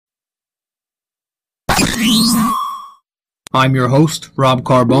I'm your host, Rob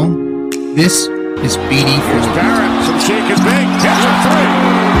Carbone. This is BD4. Here's Barrett. Some shake is big. Hits for three.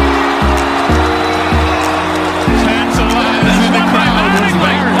 Fans alive in the crowd.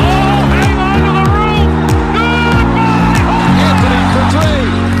 Barrett. Oh, hang on to the roof. Goodbye. Anthony for three.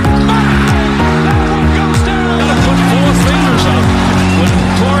 That one goes down. Gotta put four fingers up when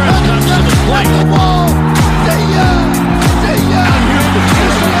Torres comes to the plate.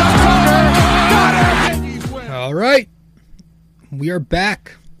 All right. We are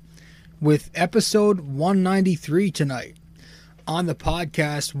back with episode 193 tonight on the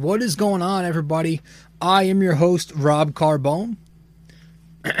podcast. What is going on, everybody? I am your host, Rob Carbone,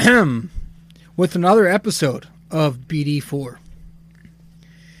 with another episode of BD4.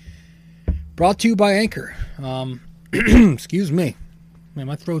 Brought to you by Anchor. Excuse me. Man,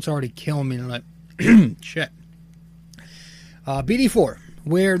 my throat's already killing me tonight. Shit. BD4,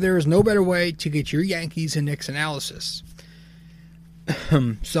 where there is no better way to get your Yankees and Knicks analysis.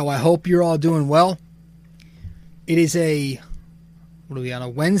 So I hope you're all doing well. It is on a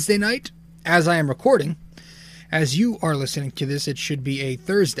Wednesday night, as I am recording. As you are listening to this, it should be a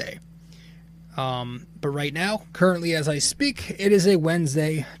Thursday. But right now, currently as I speak, it is a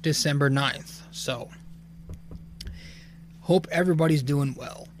Wednesday, December 9th. So, hope everybody's doing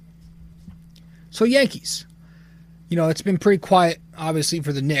well. So Yankees. You know, it's been pretty quiet, obviously,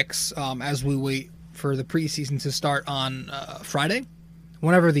 for the Knicks as we wait for the preseason to start on Friday.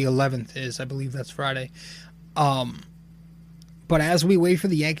 Whenever the 11th is, I believe that's Friday. But as we wait for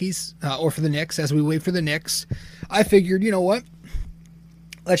the Yankees, or for the Knicks, I figured, you know what?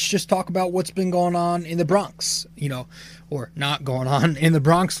 Let's just talk about what's been going on in the Bronx, or not going on in the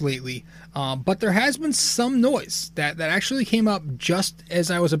Bronx lately. But there has been some noise that actually came up just as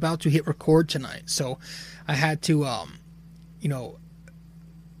I was about to hit record tonight. So I had to,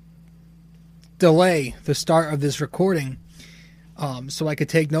 delay the start of this recording so I could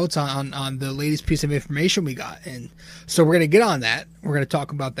take notes on the latest piece of information we got. And so we're going to get on that. We're going to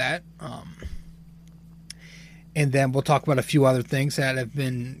talk about that. And then we'll talk about a few other things that have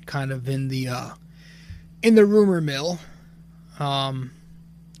been kind of in the rumor mill. And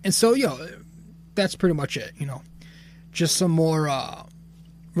so, that's pretty much it, just some more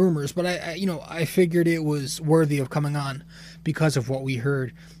rumors. But I figured it was worthy of coming on because of what we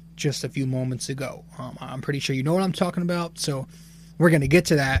heard just a few moments ago. I'm pretty sure you know what I'm talking about, so we're going to get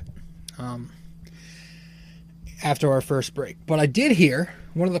to that after our first break. But I did hear,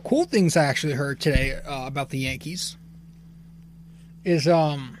 one of the cool things I actually heard today about the Yankees is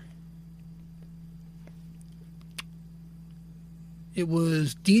it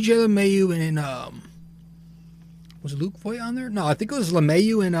was DJ LeMahieu and was Luke Voit on there? No, I think it was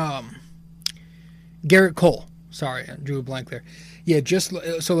LeMahieu and Garrett Cole. Sorry, I drew a blank there. Yeah,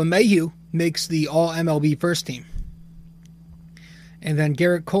 so LeMahieu makes the All-MLB first team. And then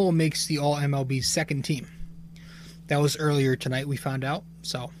Garrett Cole makes the All-MLB second team. That was earlier tonight, we found out.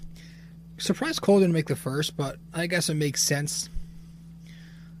 So, surprised Cole didn't make the first, but I guess it makes sense.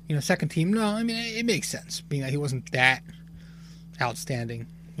 Second team, no, I mean, it makes sense, being that he wasn't that outstanding,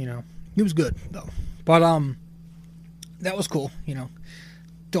 He was good, though. But, that was cool,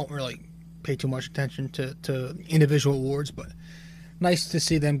 Don't really pay too much attention to individual awards, but nice to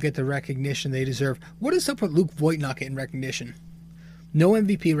see them get the recognition they deserve. What is up with Luke Voit not getting recognition? No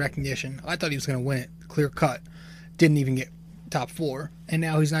MVP recognition. I thought he was going to win it. Clear cut. Didn't even get top 4. And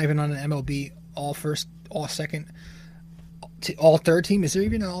now he's not even on an MLB all first, all second, all third team. Is there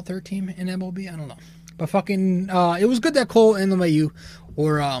even an all third team in MLB? I don't know. But fucking, it was good that Cole and LeMahieu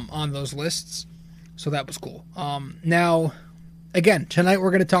were on those lists. So that was cool. Now, again, tonight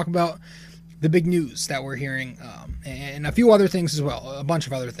we're going to talk about the big news that we're hearing, and a few other things as well, a bunch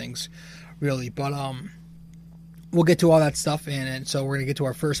of other things, really. But we'll get to all that stuff, and so we're going to get to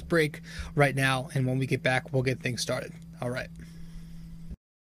our first break right now, and when we get back, we'll get things started. All right.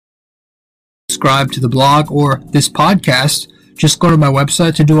 Subscribe to the blog or this podcast. Just go to my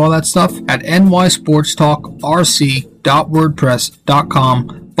website to do all that stuff at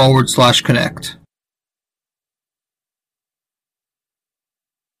nysportstalkrc.wordpress.com/connect.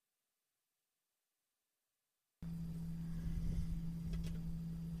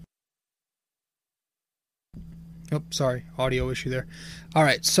 Oh, sorry, audio issue there. All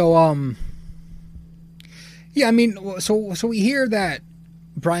right, so yeah, I mean, so we hear that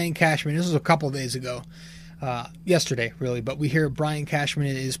Brian Cashman. This was a couple of days ago, yesterday really, but we hear Brian Cashman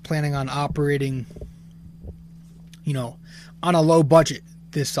is planning on operating, on a low budget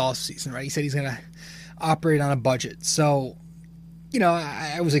this offseason, right? He said he's going to operate on a budget. So,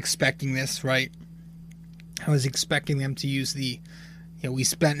 I was expecting this, right? I was expecting them to use we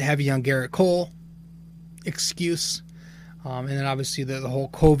spent heavy on Garrett Cole. excuse. And then obviously the whole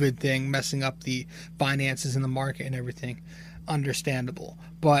COVID thing messing up the finances in the market and everything. Understandable.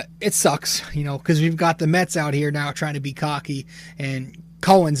 But it sucks, because we've got the Mets out here now trying to be cocky, and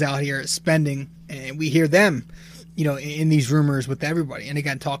Cohen's out here spending, and we hear them, in these rumors with everybody. And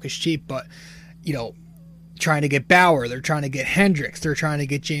again, talk is cheap, but, trying to get Bauer, they're trying to get Hendricks, they're trying to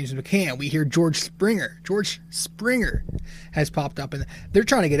get James McCann. We hear George Springer has popped up, and they're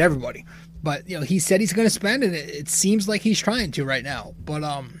trying to get everybody. But, he said he's going to spend, and it seems like he's trying to right now.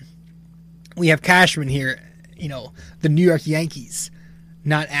 But we have Cashman here, the New York Yankees,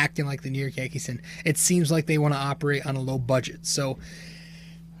 not acting like the New York Yankees, and it seems like they want to operate on a low budget. So,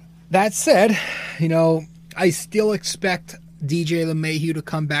 that said, I still expect DJ LeMahieu to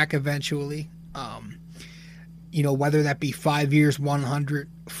come back eventually. Whether that be 5 years, 100,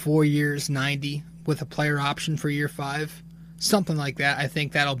 4 years, 90, with a player option for year 5, something like that. I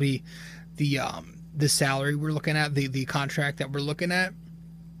think that'll be the salary we're looking at, the contract that we're looking at.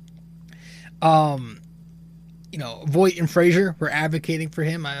 Voit and Frazier, we're advocating for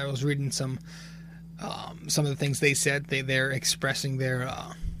him. I was reading some of the things they said. They're expressing their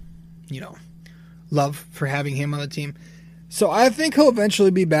love for having him on the team. So I think he'll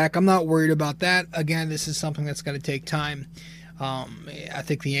eventually be back. I'm not worried about that. Again, this is something that's going to take time. I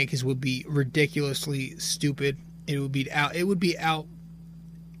think the Yankees would be ridiculously stupid. It would be out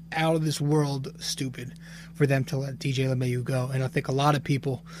of this world stupid for them to let DJ LeMahieu go. And I think a lot of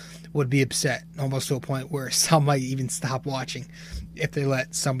people would be upset, almost to a point where some might even stop watching if they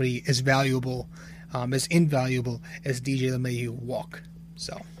let somebody as valuable, as invaluable as DJ LeMahieu walk.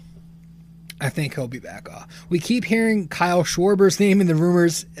 So I think he'll be back. We keep hearing Kyle Schwarber's name in the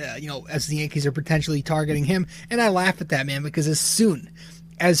rumors, as the Yankees are potentially targeting him. And I laugh at that, man, because as soon,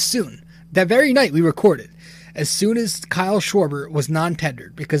 that very night we recorded, as soon as Kyle Schwarber was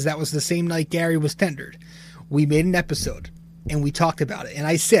non-tendered, because that was the same night Gary was tendered, we made an episode and we talked about it. And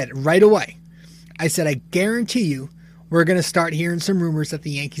I said right away, I guarantee you we're going to start hearing some rumors that the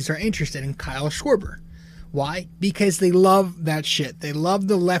Yankees are interested in Kyle Schwarber. Why? Because they love that shit. They love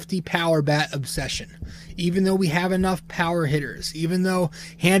the lefty power bat obsession. Even though we have enough power hitters, even though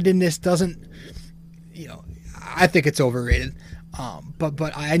handedness doesn't, I think it's overrated.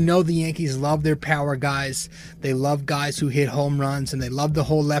 But I know the Yankees love their power guys. They love guys who hit home runs, and they love the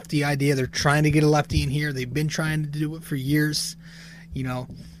whole lefty idea. They're trying to get a lefty in here. They've been trying to do it for years.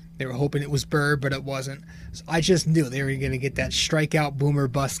 They were hoping it was Bird, but it wasn't. So I just knew they were going to get that strikeout boomer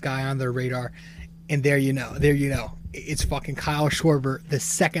bust guy on their radar. And there you know. It's fucking Kyle Schwarber. The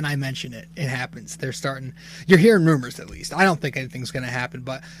second I mention it, it happens. You're hearing rumors at least. I don't think anything's going to happen,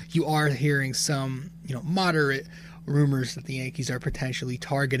 but you are hearing some, moderate rumors that the Yankees are potentially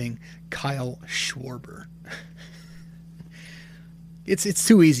targeting Kyle Schwarber. It's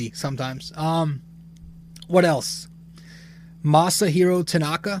too easy sometimes. What else? Masahiro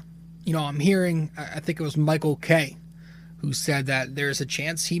Tanaka. I'm hearing, I think it was Michael Kay, who said that there's a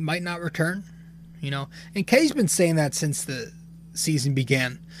chance he might not return. And Kay's been saying that since the season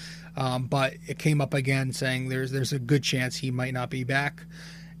began, but it came up again saying there's a good chance he might not be back,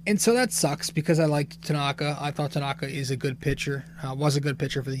 and so that sucks because I liked Tanaka. I thought Tanaka is a good pitcher, was a good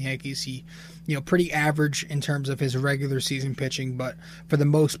pitcher for the Yankees. He, pretty average in terms of his regular season pitching, but for the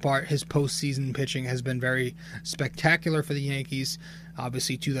most part, his postseason pitching has been very spectacular for the Yankees.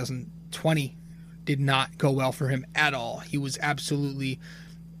 Obviously, 2020 did not go well for him at all. He was absolutely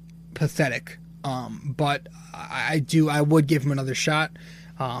pathetic. But I would give him another shot,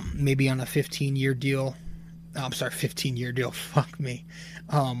 maybe on a 15-year deal. 15-year deal. Fuck me.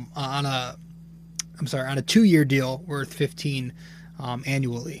 On a 2-year deal worth 15,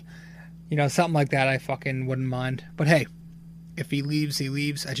 annually. Something like that. I fucking wouldn't mind. But hey, if he leaves, he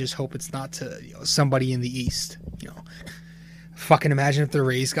leaves. I just hope it's not to somebody in the East. Fucking imagine if the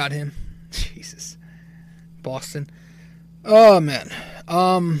Rays got him. Jesus. Boston. Oh man.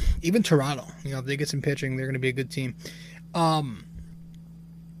 Even Toronto, if they get some pitching, they're going to be a good team.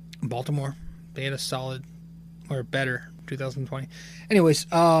 Baltimore, they had a solid or better 2020. Anyways,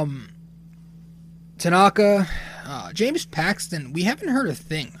 Tanaka, James Paxton, we haven't heard a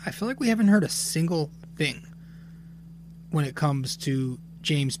thing. I feel like we haven't heard a single thing when it comes to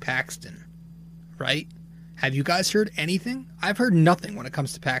James Paxton, right? Have you guys heard anything? I've heard nothing when it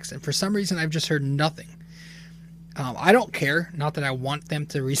comes to Paxton. For some reason, I've just heard nothing. I don't care. Not that I want them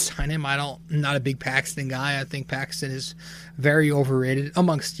to re-sign him. I'm not a big Paxton guy. I think Paxton is very overrated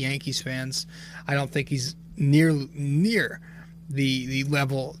amongst Yankees fans. I don't think he's near the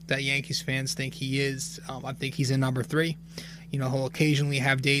level that Yankees fans think he is. I think he's a number 3. He'll occasionally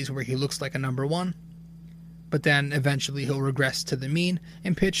have days where he looks like a number 1, but then eventually he'll regress to the mean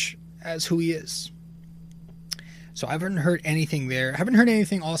and pitch as who he is. So I haven't heard anything there. I haven't heard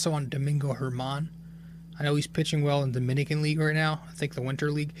anything also on Domingo Germán. I know he's pitching well in Dominican League right now. I think the Winter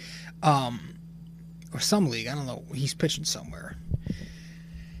League. Or some league. I don't know. He's pitching somewhere.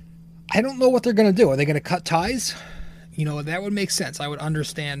 I don't know what they're going to do. Are they going to cut ties? That would make sense. I would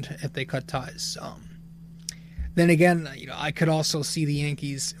understand if they cut ties. Then again, I could also see the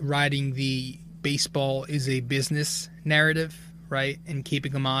Yankees riding the baseball is a business narrative, right? And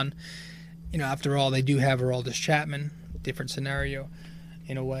keeping them on. After all, they do have Aroldis Chapman. Different scenario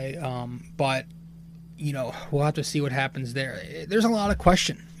in a way. But, we'll have to see what happens there. There's a lot of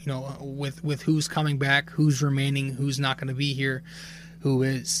question, with who's coming back, who's remaining, who's not going to be here, who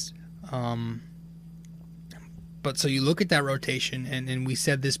is. But so you look at that rotation, and we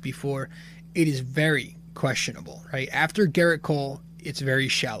said this before, it is very questionable, right? After Gerrit Cole, it's very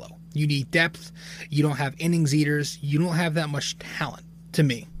shallow. You need depth. You don't have innings eaters. You don't have that much talent, to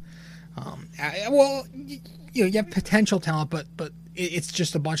me. You have potential talent, but it's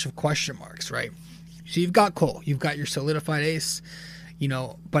just a bunch of question marks, right? So you've got Cole. You've got your solidified ace,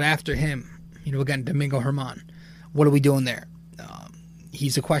 but after him, again, Domingo Germán. What are we doing there?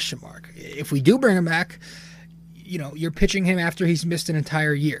 He's a question mark. If we do bring him back, you're pitching him after he's missed an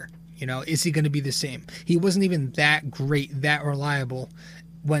entire year. Is he going to be the same? He wasn't even that great, that reliable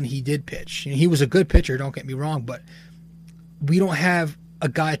when he did pitch. He was a good pitcher, don't get me wrong, but we don't have a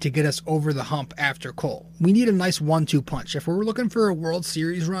guy to get us over the hump after Cole. We need a nice 1-2 punch. If we're looking for a World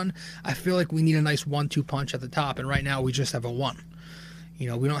Series run, I feel like we need a nice 1-2 punch at the top, and right now we just have a 1. We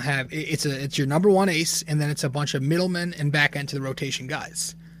don't have it's your number one ace, and then it's a bunch of middlemen and back end to the rotation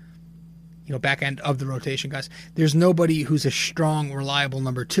guys. Back end of the rotation guys. There's nobody who's a strong, reliable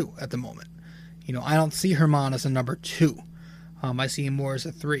number 2 at the moment. I don't see Germán as a number 2. I see him more as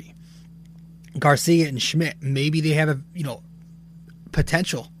a 3. Garcia and Schmidt, maybe they have a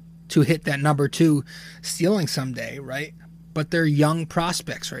potential to hit that number 2 ceiling someday, right? But they're young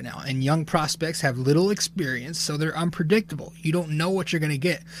prospects right now, and young prospects have little experience, so they're unpredictable. You don't know what you're going to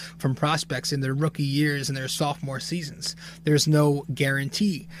get from prospects in their rookie years and their sophomore seasons. There's no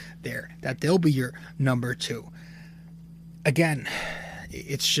guarantee there that they'll be your number 2. Again,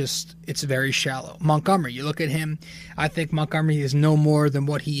 it's very shallow. Montgomery, you look at him, I think Montgomery is no more than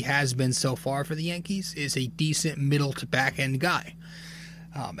what he has been so far for the Yankees, is a decent middle to back end guy.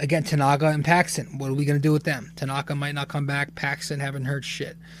 Again, Tanaka and Paxton, what are we going to do with them? Tanaka might not come back. Paxton haven't heard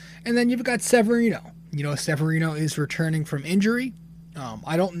shit. And then you've got Severino. Severino is returning from injury.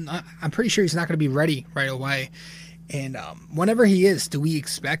 I'm pretty sure he's not going to be ready right away. And whenever he is, do we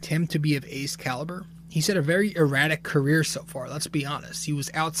expect him to be of ace caliber? He's had a very erratic career so far, let's be honest. He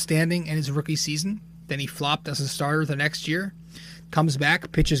was outstanding in his rookie season. Then he flopped as a starter the next year. Comes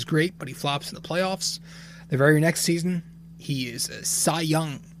back, pitches great, but he flops in the playoffs. The very next season, he is a Cy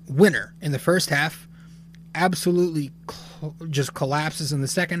Young winner in the first half, absolutely just collapses in the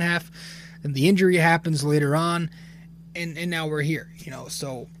second half, and the injury happens later on, and now we're here.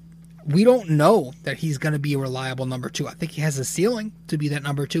 So we don't know that he's going to be a reliable number 2. I think he has a ceiling to be that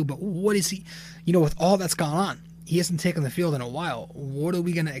number 2, but what is he? With all that's gone on, he hasn't taken the field in a while. What are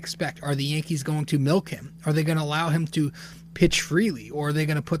we going to expect? Are the Yankees going to milk him? Are they going to allow him to pitch freely, or are they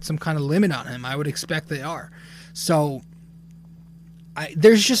going to put some kind of limit on him? I would expect they are. So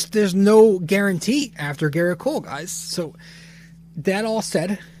there's no guarantee after Gerrit Cole, guys. So that all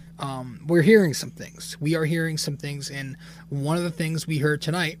said, we're hearing some things. We are hearing some things, and one of the things we heard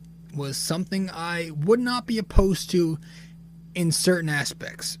tonight was something I would not be opposed to in certain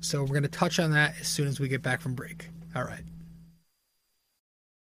aspects. So we're going to touch on that as soon as we get back from break. All right.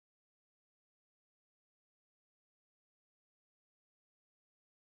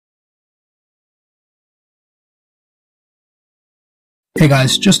 Hey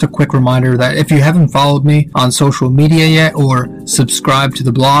guys, just a quick reminder that if you haven't followed me on social media yet, or subscribed to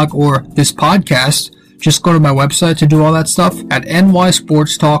the blog or this podcast, just go to my website to do all that stuff at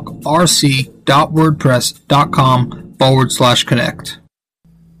nysportstalkrc.wordpress.com/connect.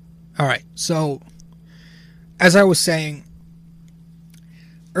 All right, so as I was saying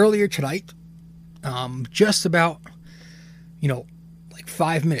earlier tonight, just about, like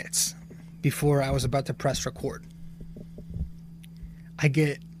 5 minutes before I was about to press record, I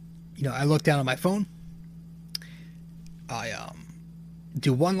get, I look down at my phone. I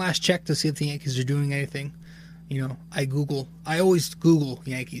do one last check to see if the Yankees are doing anything. I always Google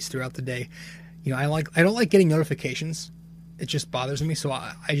Yankees throughout the day. I don't like getting notifications. It just bothers me. So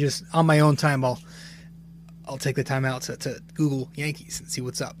I just, on my own time, I'll take the time out to Google Yankees and see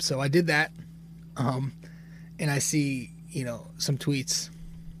what's up. So I did that. And I see, some tweets,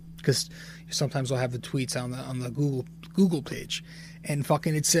 because sometimes I'll have the tweets on the Google page. And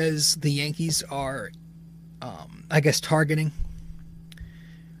fucking it says the Yankees are targeting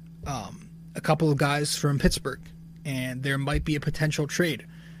a couple of guys from Pittsburgh, and there might be a potential trade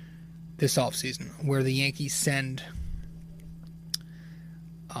this offseason where the Yankees send.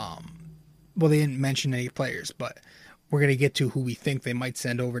 Well, they didn't mention any players, but we're going to get to who we think they might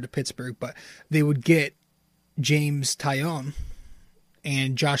send over to Pittsburgh. But they would get James Taillon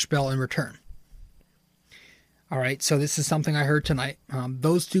and Josh Bell in return. All right, so this is something I heard tonight.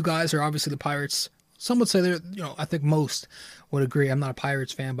 Those two guys are obviously the Pirates. Some would say they're, I think most would agree. I'm not a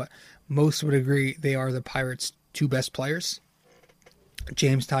Pirates fan, but most would agree they are the Pirates' two best players,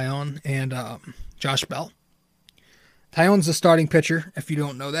 James Taillon and Josh Bell. Taillon's the starting pitcher, if you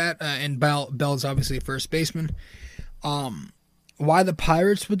don't know that, and Bell's obviously a first baseman. Why the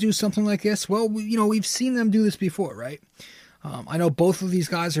Pirates would do something like this? Well, we've seen them do this before, right? I know both of these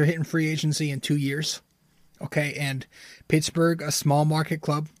guys are hitting free agency in 2 years. Okay, and Pittsburgh, a small market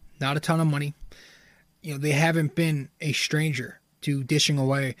club, not a ton of money. They haven't been a stranger to dishing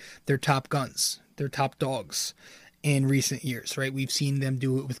away their top guns, their top dogs in recent years, right? We've seen them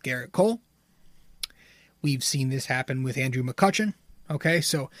do it with Garrett Cole. We've seen this happen with Andrew McCutchen. Okay,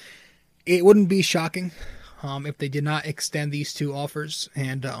 so it wouldn't be shocking if they did not extend these two offers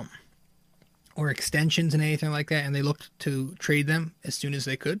and or extensions and anything like that, and they looked to trade them as soon as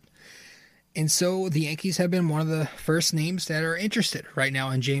they could. And so the Yankees have been one of the first names that are interested right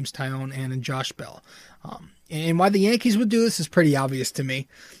now in James Taillon and in Josh Bell. And why the Yankees would do this is pretty obvious to me.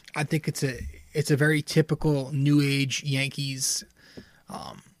 I think it's a very typical New Age Yankees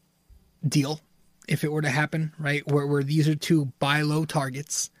deal if it were to happen, right? Where these are two buy low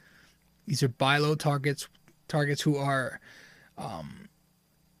targets. These are buy low targets who are, the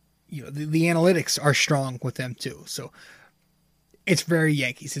analytics are strong with them too. So it's very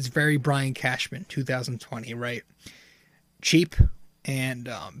Yankees. It's very Brian Cashman, 2020, right? Cheap and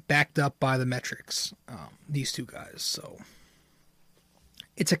backed up by the metrics, these two guys. So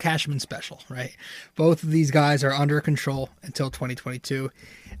it's a Cashman special, right? Both of these guys are under control until 2022.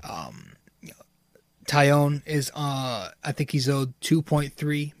 Taillon is, I think he's owed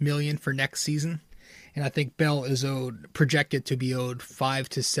 $2.3 million for next season, and I think Bell is projected to be owed $5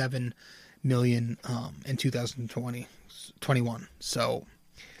 to $7 million in 2021. So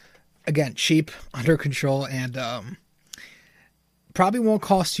again, cheap, under control, and probably won't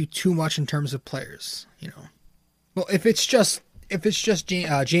cost you too much in terms of players. Well, if it's just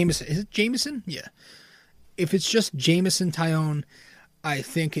Jameson, is it Jameson? Yeah. If it's just Jameson Taillon, I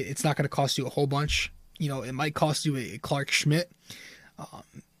think it's not going to cost you a whole bunch. It might cost you a Clark Schmidt.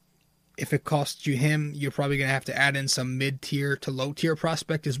 If it costs you him, you're probably going to have to add in some mid-tier to low-tier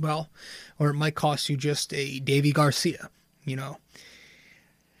prospect as well. Or it might cost you just a Davy Garcia,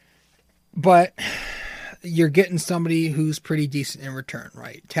 But you're getting somebody who's pretty decent in return,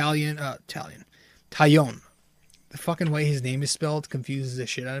 right? Taillon. The fucking way his name is spelled confuses the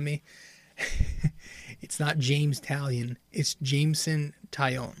shit out of me. It's not James Taillon. It's Jameson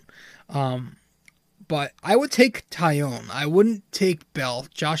Taillon. But I would take Taillon. I wouldn't take Bell.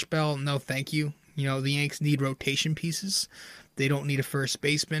 Josh Bell, no thank you. The Yanks need rotation pieces. They don't need a first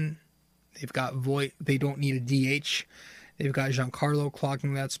baseman. They've got Voit. They don't need a DH. They've got Giancarlo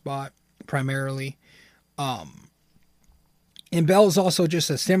clogging that spot primarily. And Bell is also just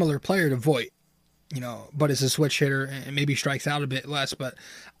a similar player to Voit, but is a switch hitter and maybe strikes out a bit less, but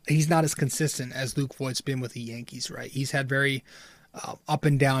he's not as consistent as Luke Voit's been with the Yankees, right? He's had very up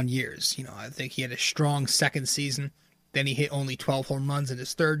and down years. I think he had a strong second season. Then he hit only 12 home runs in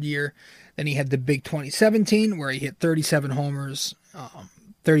his third year. Then he had the big 2017 where he hit 37 homers,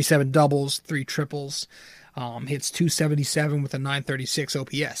 37 doubles, 3 triples, hits 277 with a 936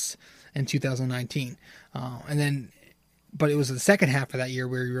 OPS in 2019. But it was the second half of that year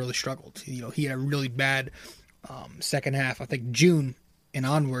where he really struggled. He had a really bad second half. I think June and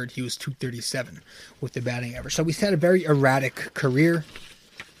onward, he was 237 with the batting average. So he's had a very erratic career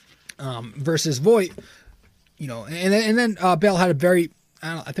versus Voit, and then Bell had a very,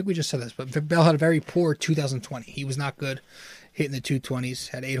 I think we just said this, but Bell had a very poor 2020. He was not good, hitting the 220s,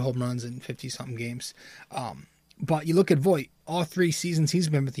 had 8 home runs in 50-something games. But you look at Voit, all 3 seasons he's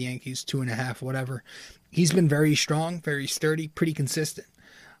been with the Yankees, 2.5, whatever. He's been very strong, very sturdy, pretty consistent.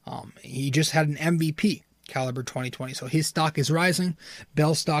 He just had an MVP caliber 2020, so his stock is rising.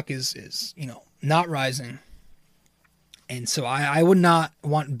 Bell's stock is not rising, and so I would not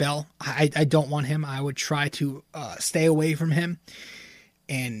want Bell. I don't want him. I would try to stay away from him.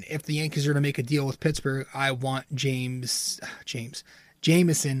 And if the Yankees are to make a deal with Pittsburgh, I want Jameson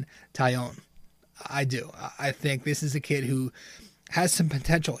Taillon. I do. I think this is a kid who has some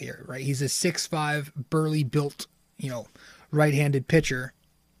potential here, right? He's a 6'5", burly built, right-handed pitcher.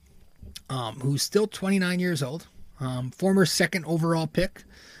 who's still 29 years old, former second overall pick,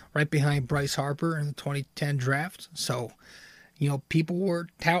 right behind Bryce Harper in the 2010 draft. So, people were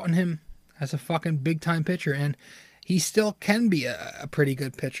touting him as a fucking big-time pitcher, and he still can be a pretty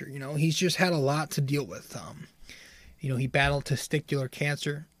good pitcher. He's just had a lot to deal with. He battled testicular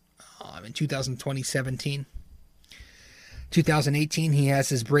cancer in 2017. 2018, he has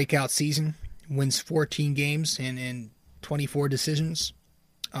his breakout season, wins 14 games and 24 decisions,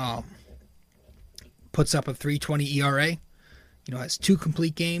 puts up a 3.20 ERA, has 2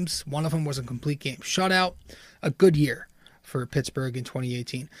 complete games. One of them was a complete game shutout. A good year for Pittsburgh in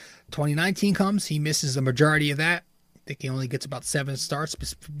 2018. 2019 comes, he misses the majority of that. I think he only gets about 7 starts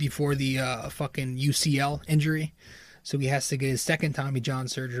before the fucking UCL injury. So he has to get his second Tommy John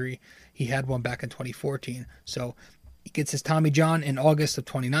surgery. He had one back in 2014. So he gets his Tommy John in August of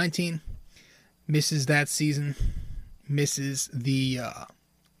 2019. Misses that season. Misses the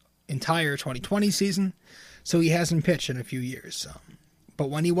entire 2020 season. So he hasn't pitched in a few years. But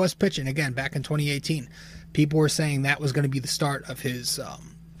when he was pitching, again, back in 2018, people were saying that was going to be the start of his,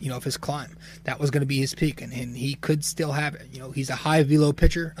 of his climb. That was going to be his peak, and he could still have it. He's a high velo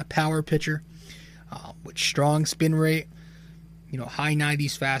pitcher, a power pitcher, with strong spin rate, high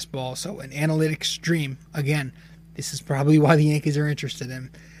 90s fastball. So an analytics dream. Again, this is probably why the Yankees are interested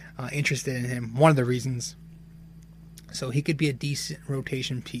in him. One of the reasons. So he could be a decent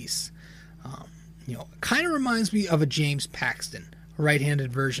rotation piece. Kind of reminds me of a James Paxton, a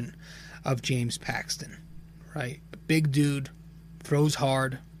right-handed version of James Paxton, right? A big dude, throws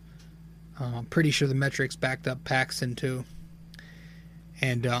hard. I'm pretty sure the metrics backed up Paxton too.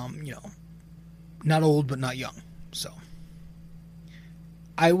 And, not old but not young. So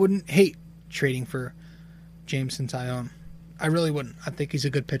I wouldn't hate trading for Jameson Taillon. I really wouldn't. I think he's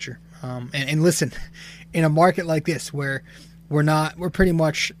a good pitcher. And listen, in a market like this where we're pretty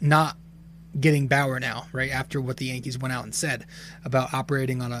much not getting Bauer now, right? After what the Yankees went out and said about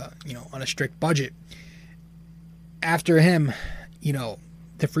operating on a strict budget. After him,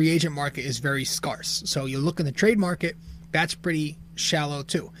 the free agent market is very scarce. So you look in the trade market, that's pretty shallow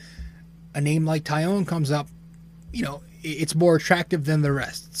too. A name like Taillon comes up, it's more attractive than the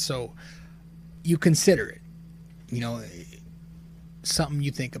rest. So you consider it, something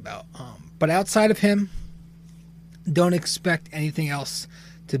you think about. But outside of him, don't expect anything else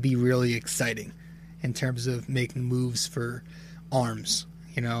to be really exciting in terms of making moves for arms.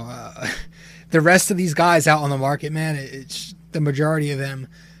 The rest of these guys out on the market, man, it's the majority of them,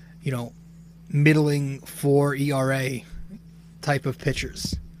 middling 4 ERA type of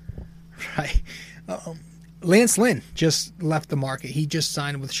pitchers, right? Lance Lynn just left the market. He just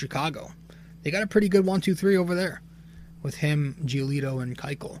signed with Chicago. They got a pretty good 1-2-3 over there with him, Giolito, and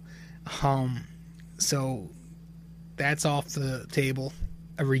Keuchel. So that's off the table.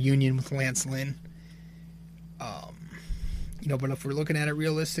 A reunion with Lance Lynn. But if we're looking at it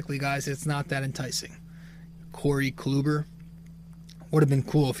realistically, guys, it's not that enticing. Corey Kluber would have been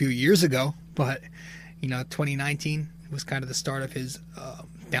cool a few years ago, but 2019 was kind of the start of his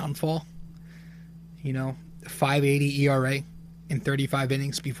downfall. 5.80 ERA in 35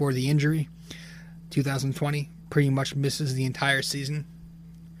 innings before the injury. 2020 pretty much misses the entire season.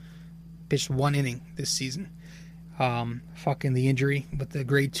 Pitched 1 inning this season. Fucking the injury with the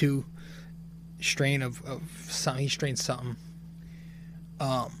grade 2 strain of something. He strained something.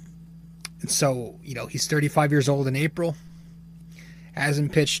 And so, he's 35 years old in April.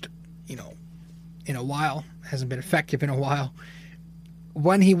 Hasn't pitched, in a while. Hasn't been effective in a while.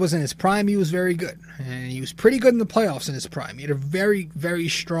 When he was in his prime, he was very good. And he was pretty good in the playoffs in his prime. He had a very, very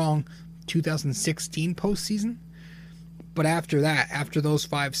strong 2016 postseason. But after that, after those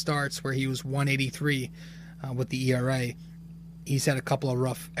 5 starts where he was 183 with the ERA, he's had a couple of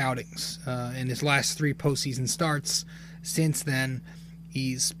rough outings. In his last 3 postseason starts, since then,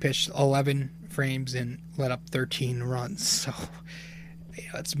 he's pitched 11 frames and let up 13 runs. So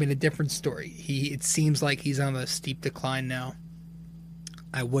it's been a different story. It seems like he's on a steep decline now.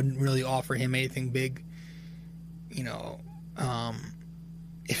 I wouldn't really offer him anything big. If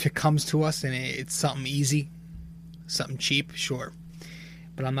it comes to us and it's something easy, something cheap, sure.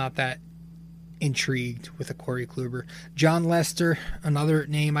 But I'm not that intrigued with a Corey Kluber. John Lester, another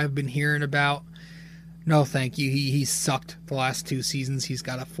name I've been hearing about. No, thank you. He sucked the last 2 seasons. He's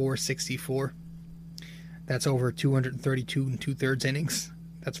got a 4.64. That's over 232 2/3 innings.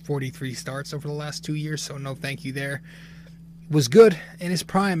 That's 43 starts over the last 2 years. So no, thank you there. Was good in his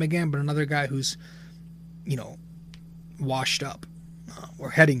prime again, but another guy who's, washed up. We're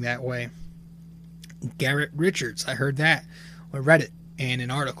heading that way. Garrett Richards, I heard that. I read it in an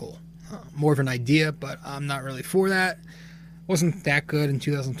article. More of an idea, but I'm not really for that. Wasn't that good in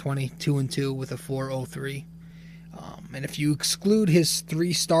 2020, 2-2 with a 4.03. And if you exclude his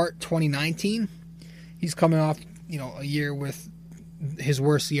 3-start 2019, he's coming off, a year with his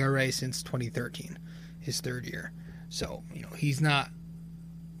worst ERA since 2013, his third year. So, he's not.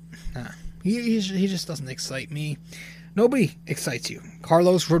 He just doesn't excite me. Nobody excites you.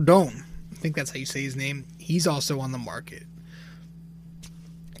 Carlos Rodon, I think that's how you say his name. He's also on the market.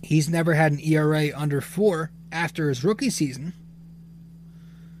 He's never had an ERA under 4 after his rookie season.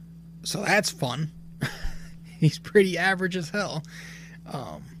 So that's fun. He's pretty average as hell.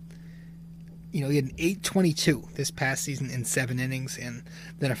 He had an 8.22 this past season in 7 innings, and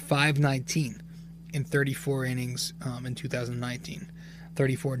then a 5.19 in 34 innings in 2019.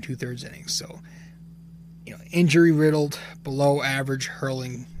 34 and 2/3 innings. So, injury riddled, below average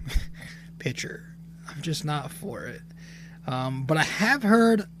hurling pitcher. I'm just not for it. But I have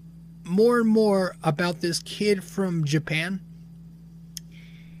heard more and more about this kid from Japan.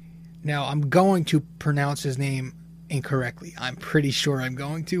 Now, I'm going to pronounce his name incorrectly. I'm pretty sure I'm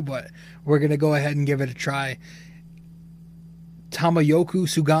going to, but we're going to go ahead and give it a try. Tamayoku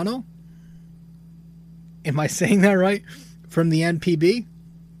Sugano? Am I saying that right? From the NPB,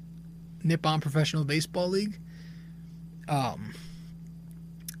 Nippon Professional Baseball League.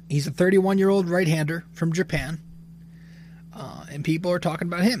 He's a 31-year-old right-hander from Japan, and people are talking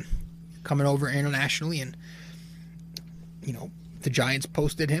about him coming over internationally, and the Giants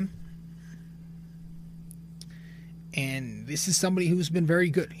posted him, and this is somebody who's been very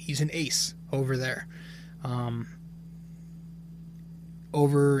good. He's an ace over there.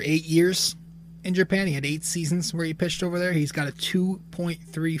 Over 8 years in Japan, he had 8 seasons where he pitched over there. He's got a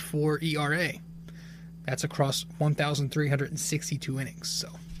 2.34 ERA. That's across 1,362 innings. So,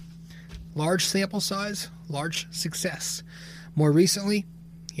 large sample size, large success. More recently,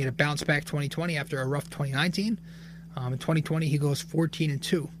 he had a bounce back 2020 after a rough 2019. In 2020, he goes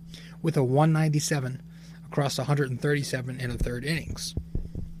 14-2 with a 197 across 137 and a third innings.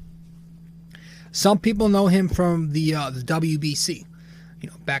 Some people know him from the WBC.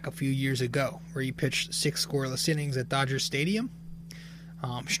 Back a few years ago, where he pitched 6 scoreless innings at Dodger Stadium,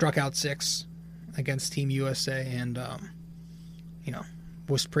 struck out 6 against Team USA, and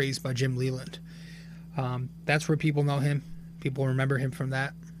was praised by Jim Leland. That's where people know him. People remember him from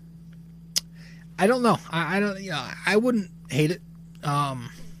that. I don't know. I don't. I wouldn't hate it. I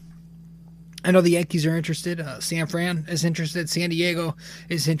know the Yankees are interested. San Fran is interested. San Diego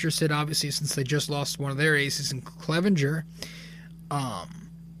is interested, obviously, since they just lost one of their aces in Clevenger.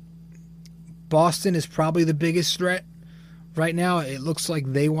 Boston is probably the biggest threat right now. It looks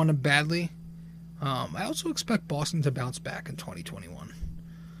like they want him badly. I also expect Boston to bounce back in 2021.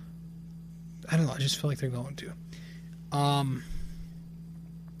 I don't know. I just feel like they're going to.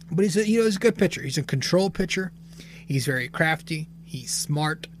 But he's a good pitcher. He's a control pitcher. He's very crafty. He's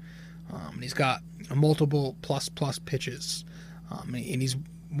smart. And he's got multiple plus pitches. And he's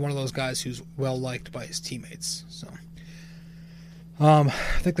one of those guys who's well liked by his teammates. So. I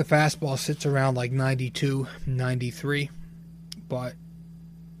think the fastball sits around like 92, 93. But,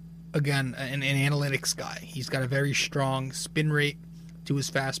 again, an analytics guy. He's got a very strong spin rate to his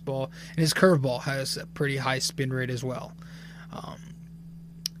fastball. And his curveball has a pretty high spin rate as well.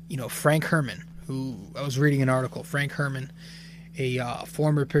 Frank Herman, who I was reading an article. Frank Herman, a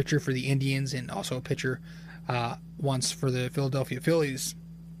former pitcher for the Indians and also a pitcher once for the Philadelphia Phillies.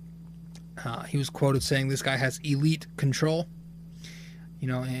 He was quoted saying this guy has elite control.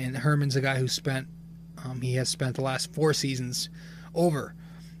 And Herman's a guy who he has spent the last 4 seasons over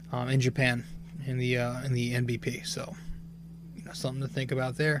in Japan in the NBP. So, something to think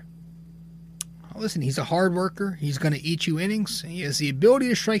about there. Listen, he's a hard worker. He's going to eat you innings. He has the ability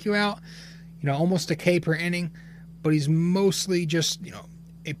to strike you out, almost a K per inning, but he's mostly just,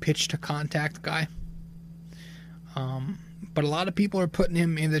 a pitch to contact guy. But a lot of people are putting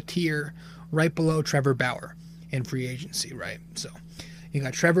him in the tier right below Trevor Bauer in free agency, right? So, you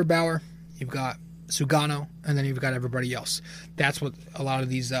got Trevor Bauer, you've got Sugano, and then you've got everybody else. That's what a lot of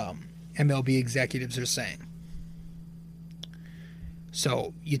these MLB executives are saying.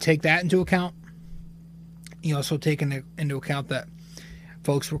 So you take that into account. You also take into account that some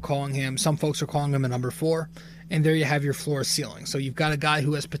folks are calling him a number 4, and there you have your floor ceiling. So you've got a guy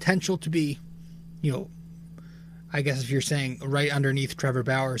who has potential to be, I guess if you're saying right underneath Trevor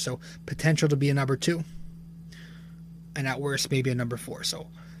Bauer, so potential to be a number 2. And at worst, maybe a number 4. So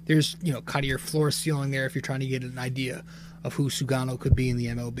there's, kind of your floor ceiling there if you're trying to get an idea of who Sugano could be in the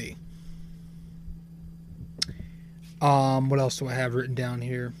MLB. What else do I have written down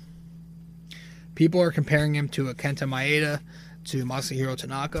here? People are comparing him to a Kenta Maeda, to Masahiro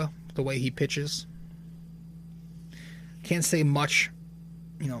Tanaka, the way he pitches. Can't say much,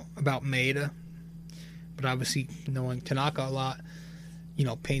 about Maeda, but obviously knowing Tanaka a lot,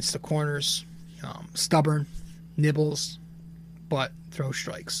 paints the corners, stubborn, nibbles, but throws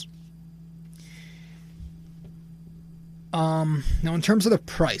strikes. Now in terms of the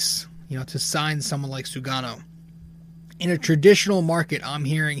price, to sign someone like Sugano, in a traditional market, I'm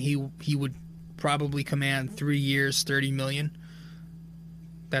hearing he would probably command 3 years, $30 million.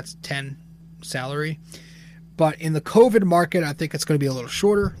 That's 10 salary. But in the COVID market, I think it's going to be a little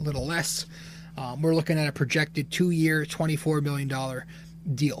shorter, a little less. We're looking at a projected 2-year, $24 million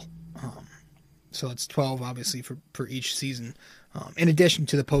deal. So it's 12, obviously, for each season. In addition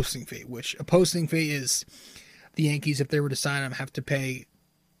to the posting fee, which a posting fee is the Yankees, if they were to sign him, have to pay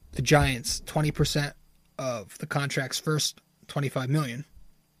the Giants 20% of the contract's first $25 million,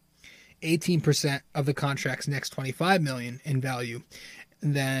 18% of the contract's next $25 million in value,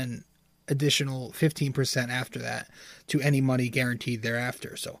 and then additional 15% after that to any money guaranteed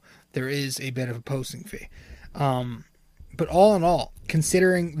thereafter. So there is a bit of a posting fee. But all in all,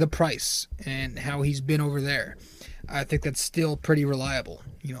 considering the price and how he's been over there, I think that's still pretty reliable.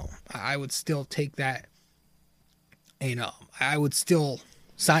 I would still take that, and I would still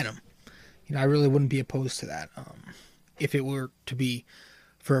sign him. I really wouldn't be opposed to that if it were to be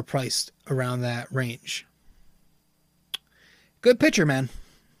for a price around that range. Good pitcher, man.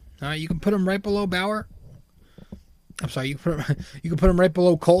 You can put him right below Bauer. I'm sorry, you can put him right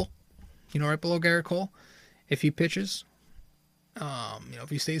below Cole. Right below Garrett Cole, if he pitches. If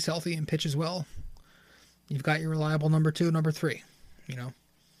he stays healthy and pitches well, you've got your reliable number 2, number 3.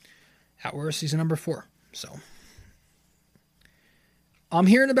 At worst, he's a number 4. So I'm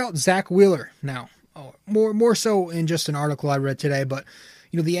hearing about Zach Wheeler now. More so in just an article I read today, but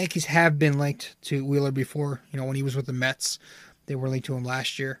the Yankees have been linked to Wheeler before. When he was with the Mets, they were linked to him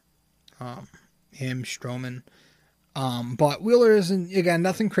last year. Him, Stroman. But Wheeler isn't, again,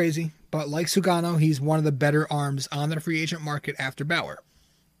 nothing crazy. But like Sugano, he's one of the better arms on the free agent market after Bauer.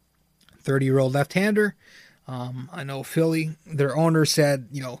 30-year-old left-hander. I know Philly, their owner said,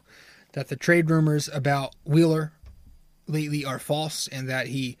 that the trade rumors about Wheeler lately are false and that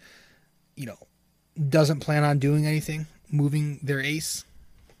he, doesn't plan on doing anything, moving their ace.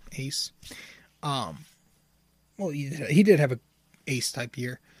 Well, he did have a ace type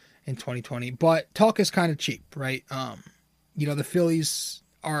year in 2020, but talk is kind of cheap, right? The Phillies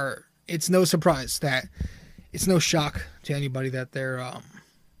are, it's no surprise that it's no shock to anybody that they're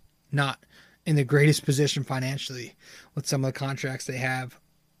not in the greatest position financially with some of the contracts they have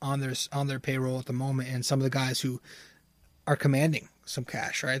on their payroll at the moment, and some of the guys who are commanding some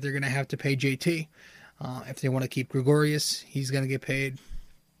cash, right? They're going to have to pay JT. If they want to keep Gregorius, he's going to get paid.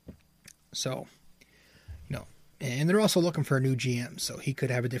 So, and they're also looking for a new GM, so he could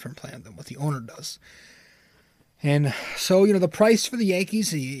have a different plan than what the owner does. And so, the price for the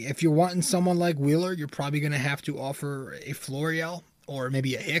Yankees, if you're wanting someone like Wheeler, you're probably going to have to offer a Florial or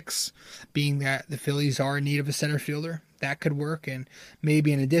maybe a Hicks, being that the Phillies are in need of a center fielder. That could work. And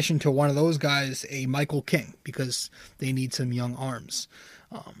maybe in addition to one of those guys, a Michael King, because they need some young arms.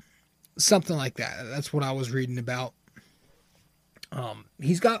 Something like that. That's what I was reading about.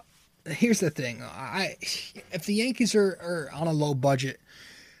 Here's the thing. If the Yankees are on a low budget,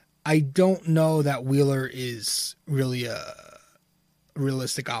 I don't know that Wheeler is really a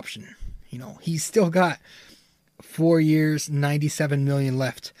realistic option. He's still got 4 years, $97 million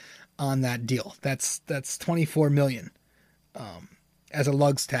left on that deal. That's $24 million as a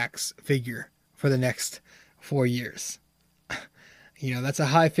lugs tax figure for the next 4 years. That's a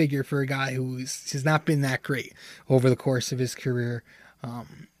high figure for a guy who's not been that great over the course of his career.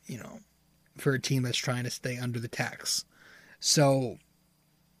 For a team that's trying to stay under the tax. So,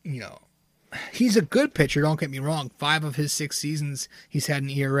 he's a good pitcher, don't get me wrong. 5 of his 6 seasons, he's had an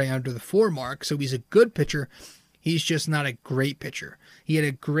ERA under the 4 mark, so he's a good pitcher. He's just not a great pitcher. He had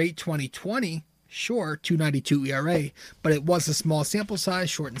a great 2020, sure, 2.92 ERA, but it was a small sample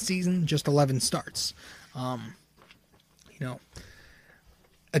size, shortened season, just 11 starts. A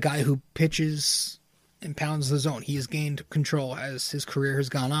guy who pitches and pounds the zone. He has gained control as his career has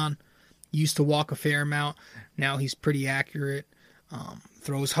gone on. He used to walk a fair amount. Now he's pretty accurate.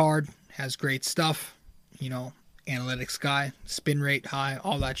 Throws hard. Has great stuff. Analytics guy. Spin rate high.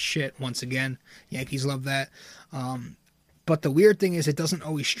 All that shit. Once again, Yankees love that. But the weird thing is it doesn't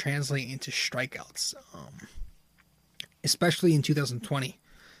always translate into strikeouts. Especially in 2020.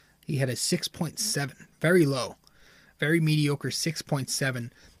 He had a 6.7. Very low. Very mediocre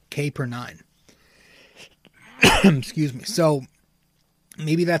 6.7 K per 9. Excuse me. So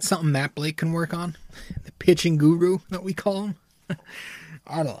maybe that's something Matt Blake can work on. The pitching guru that we call him.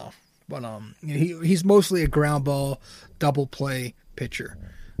 I don't know. But he's mostly a ground ball, double play pitcher.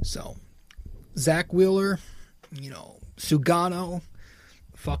 So Zach Wheeler, Sugano,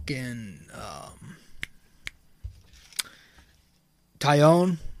 fucking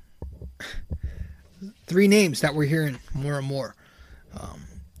Taillon. 3 names that we're hearing more and more,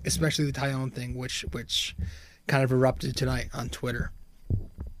 especially the Taillon thing, which kind of erupted tonight on Twitter.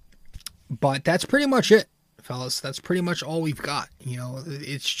 But that's pretty much it, fellas. That's pretty much all we've got.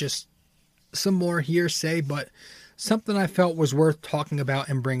 It's just some more hearsay, but something I felt was worth talking about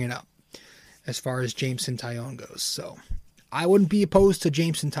and bringing up as far as Jameson Taillon goes. So I wouldn't be opposed to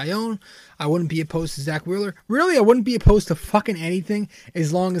Jameson Taillon. I wouldn't be opposed to Zach Wheeler. Really, I wouldn't be opposed to fucking anything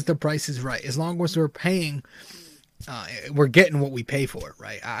as long as the price is right. As long as we're paying, we're getting what we pay for,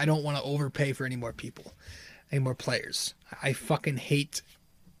 right? I don't want to overpay for any more people, any more players. I fucking hate,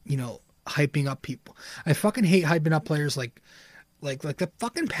 hyping up people. I fucking hate hyping up players like the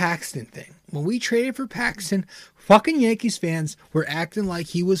fucking Paxton thing. When we traded for Paxton, fucking Yankees fans were acting like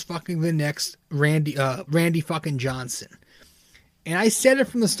he was fucking the next Randy fucking Johnson. And I said it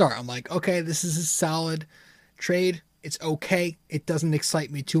from the start. I'm like, okay, this is a solid trade. It's okay. It doesn't excite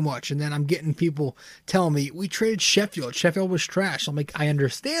me too much. And then I'm getting people telling me, we traded Sheffield. Sheffield was trash. I'm like, I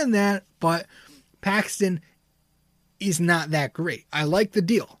understand that, but Paxton is not that great. I like the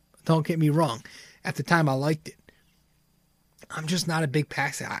deal. Don't get me wrong. At the time, I liked it. I'm just not a big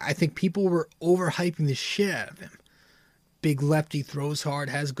Paxton. I think people were overhyping the shit out of him. Big lefty, throws hard,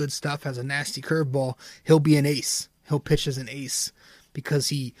 has good stuff, has a nasty curveball. He'll be an ace. He'll pitch as an ace because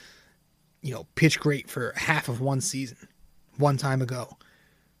he, pitched great for half of one season, one time ago.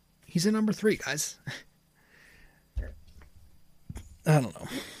 He's a number 3, guys. I don't know.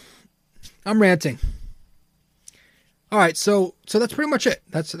 I'm ranting. All right, so that's pretty much it.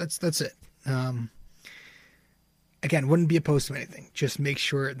 That's it. Again, wouldn't be opposed to anything. Just make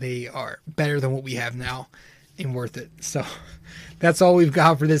sure they are better than what we have now and worth it. So that's all we've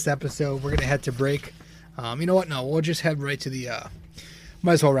got for this episode. We're going to head to break. You know what? No, we'll just head right to the,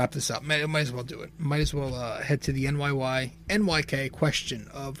 might as well wrap this up. Might as well do it. Might as well head to the NYK question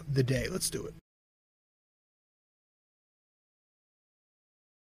of the day. Let's do it.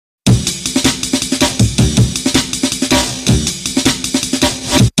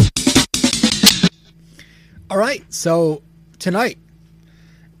 All right, so tonight,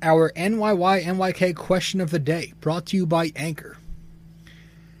 our NYK question of the day, brought to you by Anchor.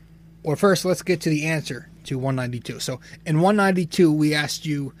 Or first, let's get to the answer to 192. So in 192, we asked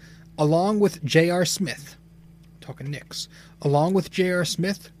you, along with J.R. Smith, talking Knicks, along with J.R.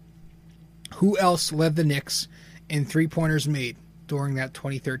 Smith, who else led the Knicks in three-pointers made during that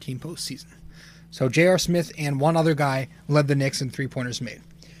 2013 postseason? So J.R. Smith and one other guy led the Knicks in three-pointers made.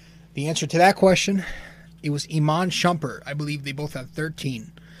 The answer to that question, it was Iman Shumpert. I believe they both have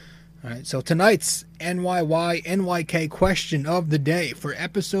 13. All right, so tonight's NYK question of the day for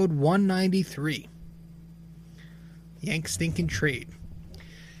episode 193. Yank stinking trade.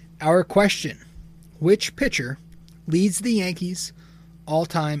 Our question, which pitcher leads the Yankees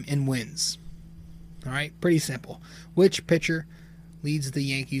all-time in wins? All right, pretty simple. Which pitcher leads the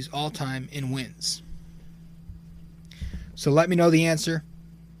Yankees all-time in wins? So let me know the answer.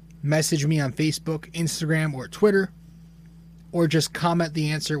 Message me on Facebook, Instagram, or Twitter. Or just comment the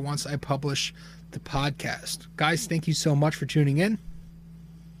answer once I publish the podcast. Guys, thank you so much for tuning in.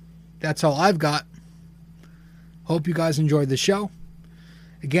 That's all I've got. Hope you guys enjoyed the show.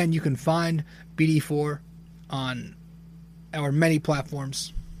 Again, you can find BD4 on our many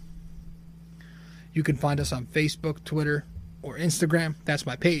platforms. You can find us on Facebook, Twitter, or Instagram. That's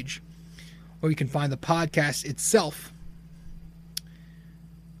my page. Or you can find the podcast itself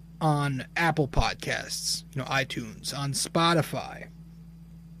on Apple Podcasts, iTunes, on Spotify,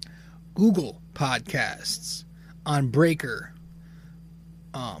 Google Podcasts, on Breaker,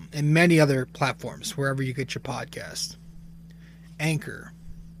 and many other platforms, wherever you get your podcast. Anchor.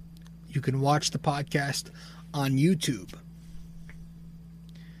 You can watch the podcast on YouTube.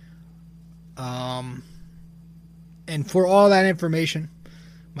 And for all that information,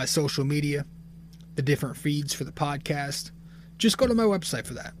 my social media, the different feeds for the podcast, just go to my website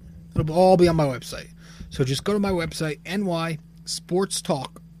for that. It'll all be on my website. So just go to my website,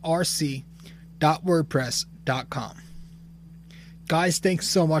 nysportstalkrc.wordpress.com. Guys, thanks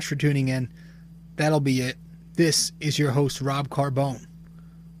so much for tuning in. That'll be it. This is your host, Rob Carbone,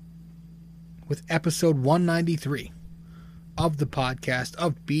 with episode 193 of the podcast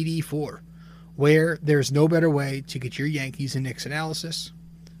of BD4, where there's no better way to get your Yankees and Knicks analysis.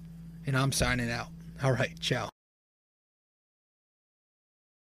 And I'm signing out. All right, ciao.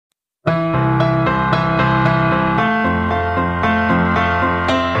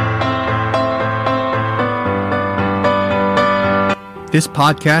 This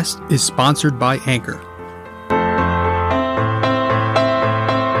podcast is sponsored by Anchor.